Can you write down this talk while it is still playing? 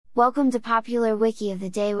Welcome to Popular Wiki of the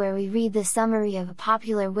Day, where we read the summary of a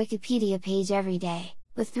popular Wikipedia page every day,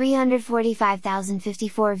 with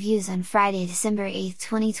 345,054 views on Friday, December 8,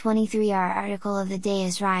 2023. Our article of the day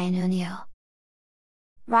is Ryan O'Neal.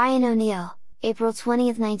 Ryan O'Neal, April 20,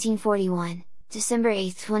 1941, December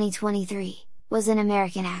 8, 2023, was an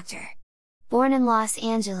American actor. Born in Los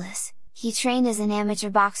Angeles, he trained as an amateur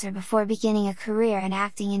boxer before beginning a career in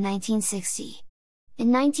acting in 1960.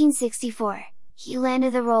 In 1964, he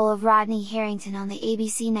landed the role of Rodney Harrington on the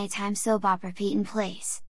ABC nighttime soap opera Peyton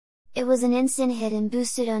Place. It was an instant hit and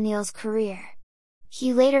boosted O'Neal's career.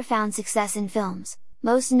 He later found success in films,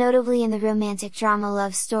 most notably in the romantic drama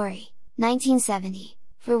Love Story, 1970,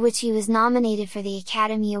 for which he was nominated for the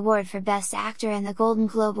Academy Award for Best Actor and the Golden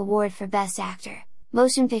Globe Award for Best Actor,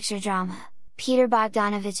 Motion Picture Drama, Peter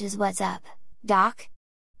Bogdanovich's What's Up, Doc?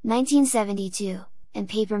 1972, and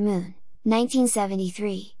Paper Moon,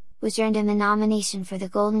 1973, which earned him a nomination for the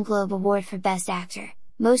Golden Globe Award for Best Actor,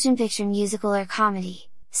 Motion Picture Musical or Comedy,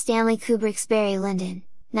 Stanley Kubrick's Barry Lyndon,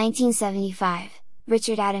 1975,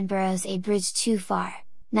 Richard Attenborough's A Bridge Too Far,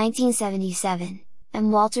 1977,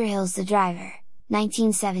 and Walter Hill's The Driver,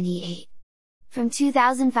 1978. From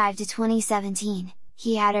 2005 to 2017,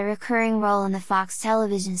 he had a recurring role in the Fox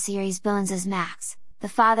television series Bones as Max, the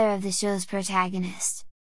father of the show's protagonist.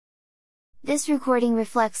 This recording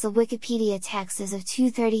reflects the Wikipedia text as of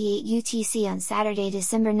 2:38 UTC on Saturday,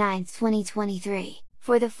 December 9, 2023.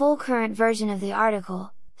 For the full current version of the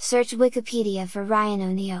article, search Wikipedia for Ryan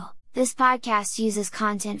O'Neal. This podcast uses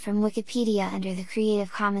content from Wikipedia under the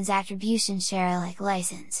Creative Commons Attribution Share Alike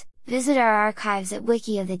license. Visit our archives at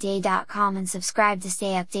wikioftheday.com and subscribe to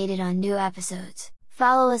stay updated on new episodes.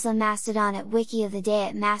 Follow us on Mastodon at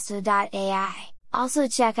wikioftheday@masto.ai. Also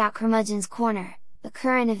check out Curmudgeon's Corner, the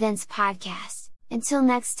current events podcast. Until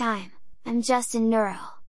next time, I'm Justin Nurl.